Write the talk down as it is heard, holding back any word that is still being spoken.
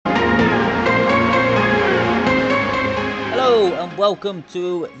welcome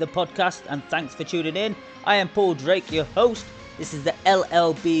to the podcast and thanks for tuning in. I am Paul Drake, your host. This is the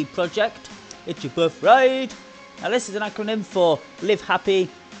LLB project. It's your birthright. Now this is an acronym for Live Happy,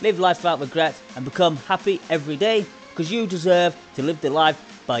 Live Life Without Regret and Become Happy Every Day, because you deserve to live the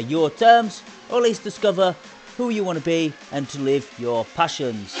life by your terms, or at least discover who you want to be and to live your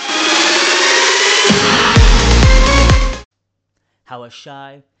passions. How a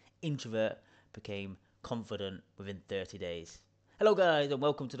shy introvert became confident within 30 days. Hello guys and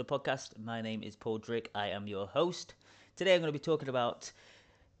welcome to the podcast. My name is Paul Drake. I am your host. Today I'm going to be talking about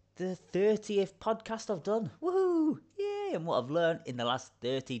the 30th podcast I've done. Woohoo! Yay! And what I've learned in the last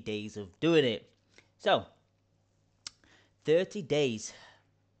 30 days of doing it. So, 30 days.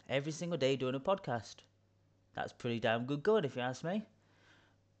 Every single day doing a podcast. That's pretty damn good going if you ask me.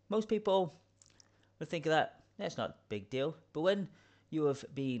 Most people would think of that, that's not a big deal. But when you have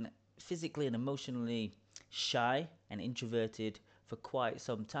been physically and emotionally shy and introverted for quite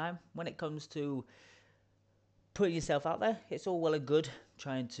some time, when it comes to putting yourself out there, it's all well and good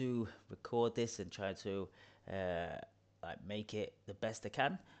trying to record this and try to make it the best I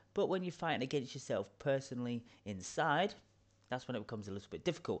can. But when you're fighting against yourself personally inside, that's when it becomes a little bit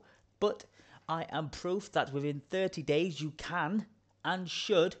difficult. But I am proof that within 30 days you can and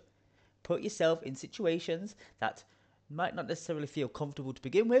should put yourself in situations that might not necessarily feel comfortable to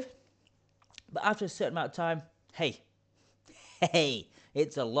begin with, but after a certain amount of time, hey,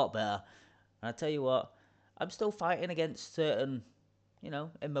 it's a lot better. And I tell you what, I'm still fighting against certain,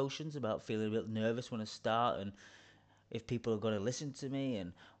 emotions about feeling a bit nervous when I start, and if people are going to listen to me,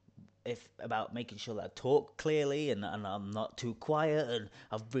 and if about making sure that I talk clearly and I'm not too quiet and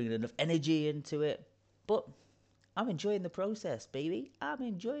I've bringing enough energy into it. But I'm enjoying the process, baby. I'm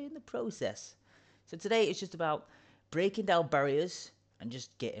enjoying the process. So today it's just about breaking down barriers and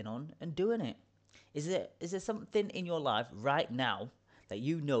just getting on and doing it. Is there something in your life right now that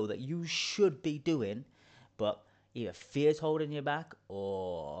you know that you should be doing, but either fear's holding you back,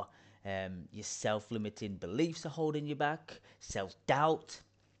 or your self-limiting beliefs are holding you back, self-doubt?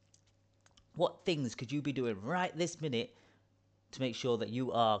 What things could you be doing right this minute to make sure that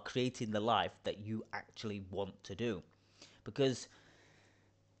you are creating the life that you actually want to do? Because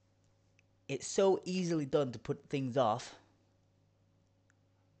it's so easily done to put things off.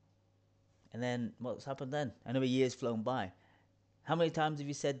 And then what's happened then? Another year's flown by. How many times have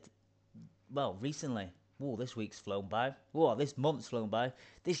you said, well, recently, whoa, this week's flown by. Whoa, this month's flown by.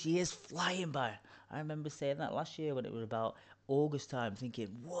 This year's flying by. I remember saying that last year when it was about August time, thinking,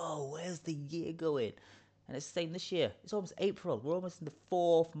 whoa, where's the year going? And it's the same this year. It's almost April. We're almost in the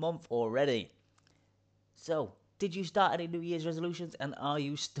 4th month already. So, did you start any New Year's resolutions, and are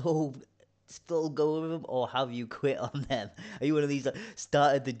you still going with them, or have you quit on them? Are you one of these that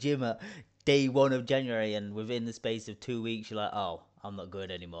started the gym at day 1 of January and within the space of 2 weeks you're like, oh, I'm not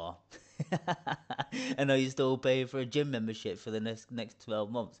going anymore? And are you still paying for a gym membership for the next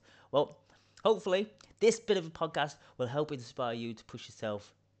 12 months? Well, hopefully this bit of a podcast will help inspire you to push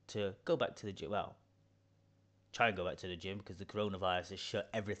yourself to go back to the gym. Well, try and go back to the gym, because the coronavirus has shut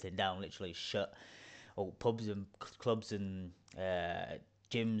everything down, literally shut all pubs and clubs and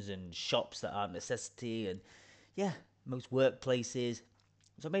gyms and shops that aren't necessity, and yeah, most workplaces.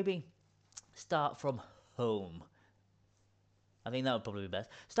 So maybe start from home. I think that would probably be best.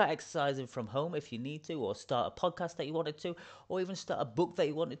 Start exercising from home if you need to, or start a podcast that you wanted to, or even start a book that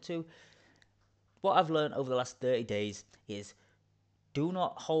you wanted to. What I've learned over the last 30 days is do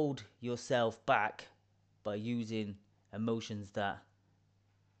not hold yourself back by using emotions that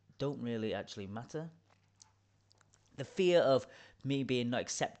don't really actually matter. The fear of me being not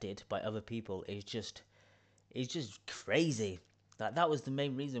accepted by other people is just crazy. That was the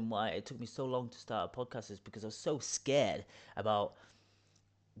main reason why it took me so long to start a podcast, is because I was so scared about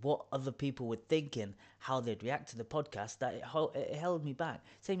what other people were thinking, how they'd react to the podcast, that it held me back.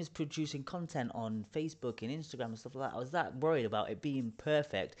 Same as producing content on Facebook and Instagram and stuff like that. I was that worried about it being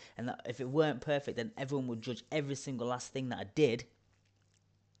perfect, and that if it weren't perfect, then everyone would judge every single last thing that I did,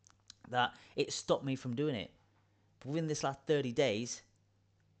 that it stopped me from doing it. But within this last 30 days,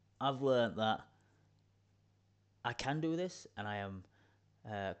 I've learned that I can do this, and I am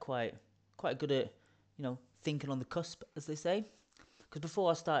quite good at, thinking on the cusp, as they say. Because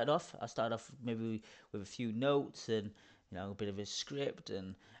before I started off maybe with a few notes and, a bit of a script.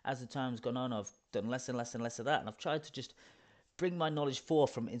 And as the time's gone on, I've done less and less and less of that. And I've tried to just bring my knowledge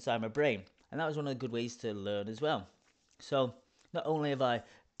forth from inside my brain. And that was one of the good ways to learn as well. So not only have I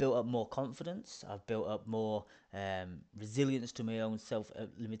built up more confidence, I've built up more resilience to my own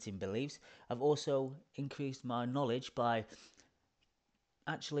self-limiting beliefs. I've also increased my knowledge by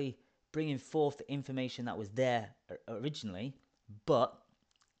actually bringing forth the information that was there originally, but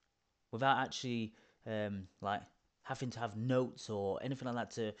without actually like having to have notes or anything like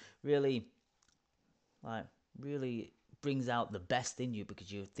that to really like really brings out the best in you,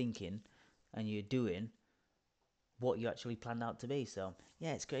 because you're thinking and you're doing what you actually planned out to be. So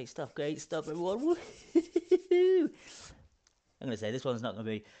yeah, it's great stuff, everyone. I'm going to say this one's not going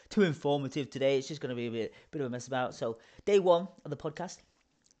to be too informative today. It's just going to be a bit of a mess about. So day one of the podcast,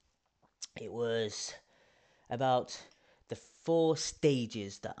 it was about the 4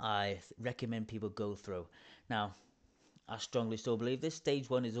 stages that I recommend people go through. Now, I strongly still believe this. Stage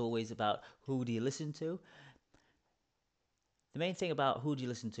 1 is always about who do you listen to. The main thing about who do you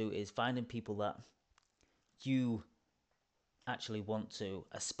listen to is finding people that you actually want to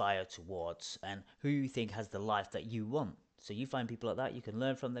aspire towards and who you think has the life that you want. So you find people like that, you can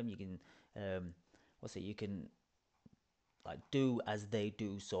learn from them, you can you can like do as they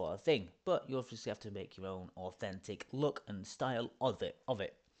do, sort of thing. But you obviously have to make your own authentic look and style of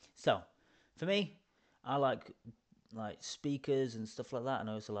it. So for me, I like speakers and stuff like that, and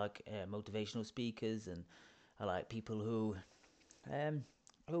I also like motivational speakers, and I like people who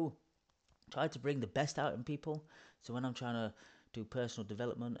try to bring the best out in people. So when I'm trying to do personal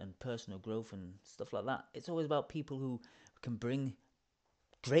development and personal growth and stuff like that, it's always about people who can bring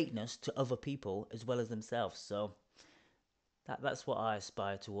greatness to other people as well as themselves. So that's what I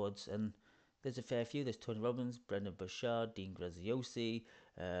aspire towards. And there's a fair few. There's Tony Robbins, Brendan Burchard, Dean Graziosi.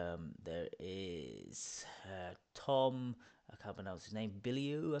 There is Tom, I can't pronounce his name,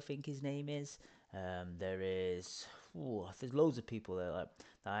 Bilyeu, I think his name is. There's loads of people there that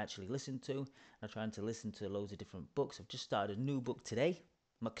I actually listen to. I'm trying to listen to loads of different books. I've just started a new book today,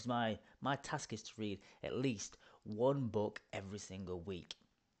 because my task is to read at least one book every single week.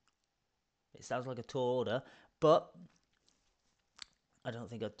 It sounds like a tall order, but I don't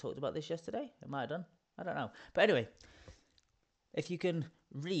think I talked about this yesterday. I might have done. I don't know. But anyway, if you can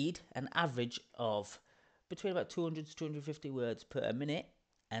read an average of between about 200 to 250 words per minute,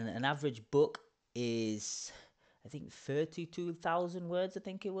 and an average book is, I think, 32,000 words, I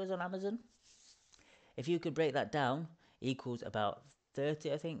think it was on Amazon. If you could break that down, equals about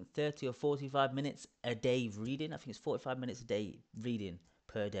 30 or 45 minutes a day reading. I think it's 45 minutes a day reading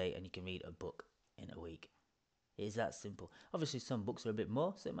per day, and you can read a book in a week. It is that simple. Obviously, some books are a bit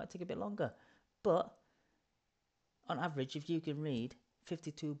more, so it might take a bit longer. But on average, if you can read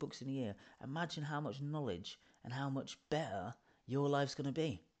 52 books in a year, imagine how much knowledge and how much better your life's going to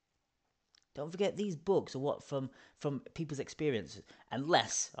be. Don't forget, these books are what from people's experiences,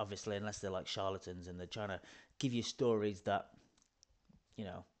 unless they're like charlatans and they're trying to give you stories that,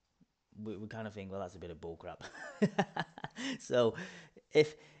 we kind of think, well, that's a bit of bullcrap. So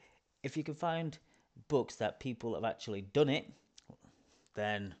if you can find books that people have actually done it,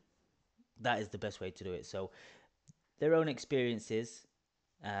 then that is the best way to do it. So their own experiences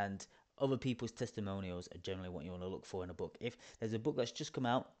and other people's testimonials are generally what you want to look for in a book. If there's a book that's just come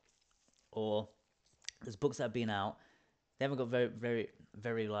out, or there's books that have been out, they haven't got very, very,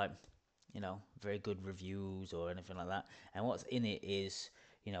 very very good reviews or anything like that. And what's in it is,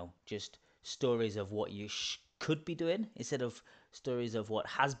 just stories of what you could be doing instead of stories of what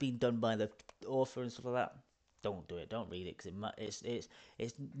has been done by the author and stuff like that. Don't do it. Don't read it, because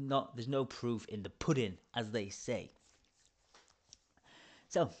it's not. There's no proof in the pudding, as they say.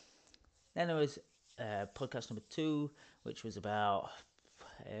 So then there was podcast number 2, which was about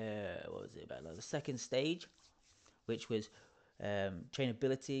what was it about? Like the second stage, which was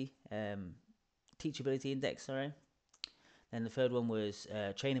trainability, teachability index. Sorry. Then the third one was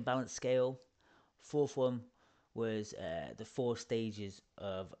training balance scale. Fourth one was the 4 stages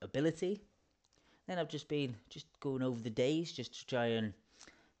of ability. Then I've just been going over the days, just to try and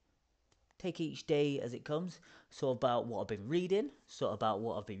take each day as it comes. So about what I've been reading, so about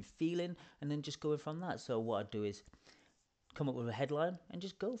what I've been feeling, and then just going from that. So what I do is come up with a headline and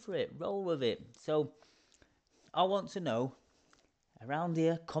just go for it, roll with it. So I want to know, around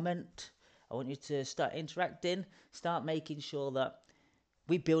here, comment. I want you to start interacting, start making sure that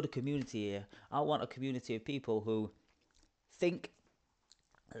we build a community here. I want a community of people who think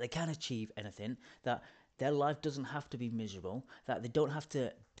that they can achieve anything, that their life doesn't have to be miserable, that they don't have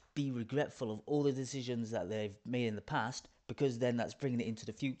to be regretful of all the decisions that they've made in the past, because then that's bringing it into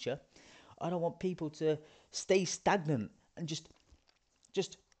the future. I don't want people to stay stagnant and just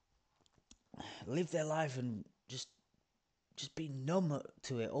live their life and just be numb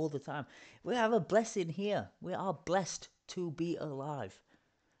to it all the time. We have a blessing here. We are blessed to be alive.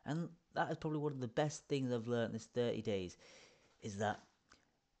 And that is probably one of the best things I've learned this 30 days, is that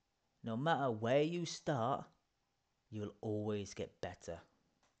no matter where you start, you'll always get better.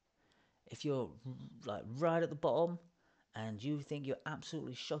 If you're like right at the bottom and you think you're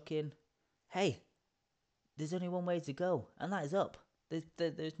absolutely shocking, hey, there's only one way to go, and that is up.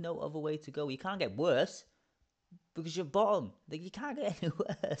 There's no other way to go. You can't get worse because you're bottom. You can't get any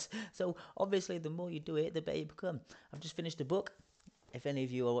worse. So obviously, the more you do it, the better you become. I've just finished a book. If any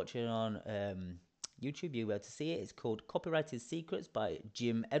of you are watching on YouTube, you'll be able to see it. It's called Copywriting Secrets by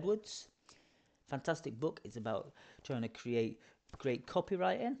Jim Edwards. Fantastic book. It's about trying to create great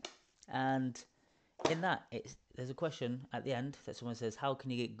copywriting, and in that, there's a question at the end that someone says, "How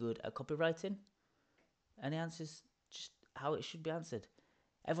can you get good at copywriting?" And the answer is just how it should be answered.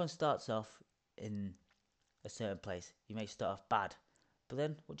 Everyone starts off in a certain place. You may start off bad, but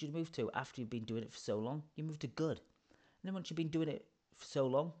then what do you move to after you've been doing it for so long? You move to good. And then once you've been doing it for so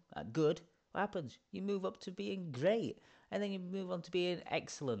long at good, what happens? You move up to being great, and then you move on to being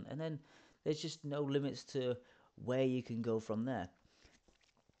excellent, and then there's just no limits to where you can go from there.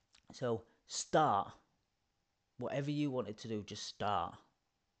 So start. Whatever you wanted to do, just start.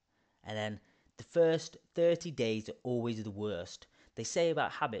 And then the first 30 days are always the worst. They say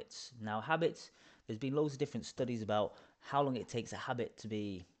about habits. Now, habits, there's been loads of different studies about how long it takes a habit to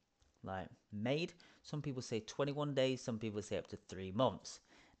be made. Some people say 21 days, some people say up to 3 months.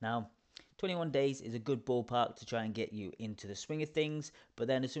 Now, 21 days is a good ballpark to try and get you into the swing of things, but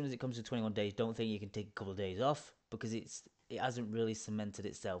then as soon as it comes to 21 days, don't think you can take a couple of days off because it hasn't really cemented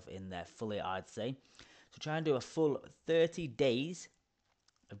itself in there fully, I'd say. So try and do a full 30 days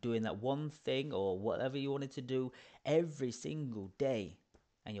of doing that one thing or whatever you wanted to do every single day,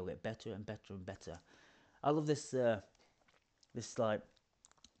 and you'll get better and better and better. I love this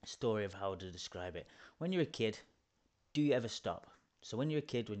story of how to describe it. When you're a kid, do you ever stop? So when you're a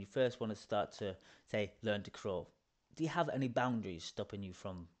kid, when you first want to start to, say, learn to crawl, do you have any boundaries stopping you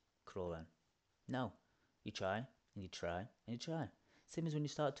from crawling? No. You try, and you try, and you try. Same as when you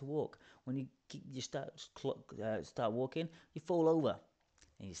start to walk. When you start walking, you fall over,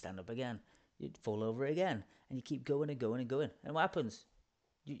 and you stand up again. You fall over again, and you keep going and going and going. And what happens?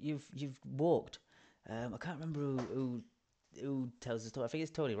 You've walked. I can't remember who tells the story. I think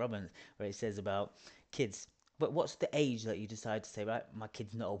it's Tony Robbins, where he says about kids. But what's the age that you decide to say, right, my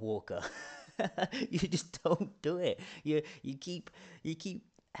kid's not a walker? You just don't do it. You keep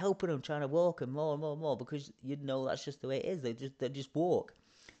helping them, trying to walk and more and more and more, because you know that's just the way it is. They just walk.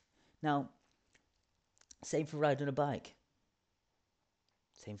 Now, same for riding a bike.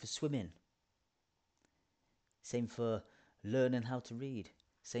 Same for swimming. Same for learning how to read.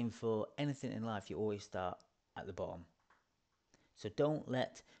 Same for anything in life. You always start at the bottom. So don't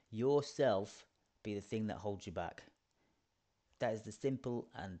let yourself be the thing that holds you back. That is the simple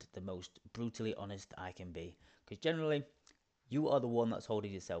and the most brutally honest I can be. Because generally, you are the one that's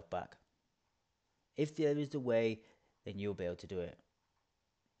holding yourself back. If there is a way, then you'll be able to do it.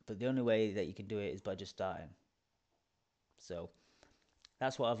 But the only way that you can do it is by just starting. So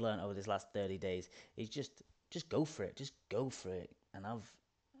that's what I've learned over this last 30 days. Is just go for it. Just go for it. And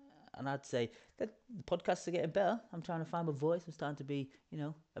I'd say that the podcasts are getting better. I'm trying to find my voice. I'm starting to be,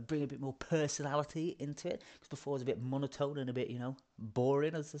 bring a bit more personality into it. Because before it was a bit monotone and a bit,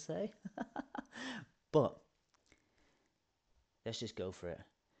 boring, as I say. But let's just go for it.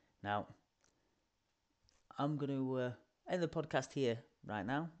 Now, I'm going to end the podcast here right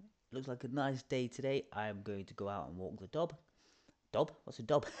now. It looks like a nice day today. I'm going to go out and walk the dog. Dog? What's a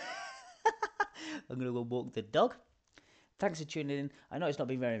dog? I'm going to go walk the dog. Thanks for tuning in. I know it's not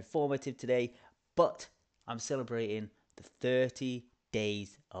been very informative today, but I'm celebrating the 30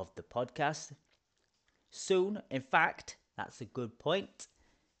 days of the podcast. Soon, in fact, that's a good point,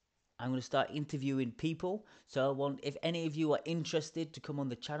 I'm going to start interviewing people. So if any of you are interested to come on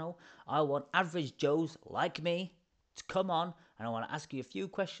the channel, I want average Joes like me to come on, and I want to ask you a few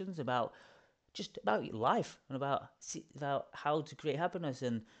questions about your life and about how to create happiness,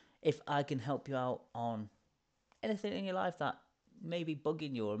 and if I can help you out on anything in your life that may be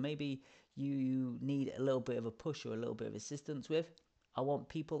bugging you, or maybe you need a little bit of a push or a little bit of assistance with. I want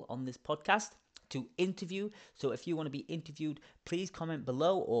people on this podcast to interview. So if you want to be interviewed, please comment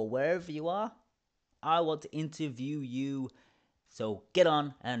below or wherever you are. I want to interview you. So get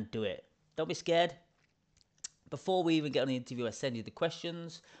on and do it. Don't be scared. Before we even get on the interview, I send you the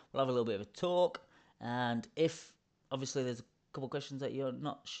questions. We'll have a little bit of a talk. And if obviously there's a couple of questions that you're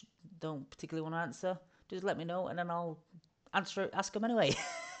don't particularly want to answer, just let me know, and then I'll ask them anyway.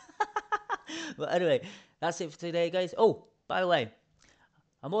 But anyway, that's it for today, guys. Oh, by the way,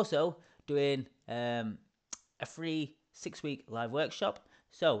 I'm also doing a free 6-week live workshop.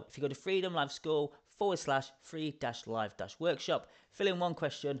 So if you go to Freedom Live School /free-live-workshop, fill in one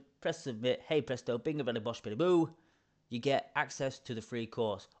question, press submit, hey presto, bingo, belly, bosh, bitty, boo. you get access to the free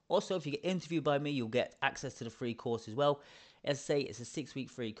course. Also, if you get interviewed by me, you'll get access to the free course as well. As I say, it's a 6-week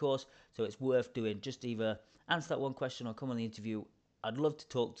free course, so it's worth doing. Just either answer that one question or come on the interview. I'd love to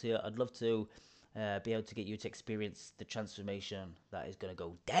talk to you. I'd love to be able to get you to experience the transformation that is going to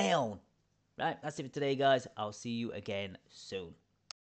go down. Right, that's it for today, guys. I'll see you again soon.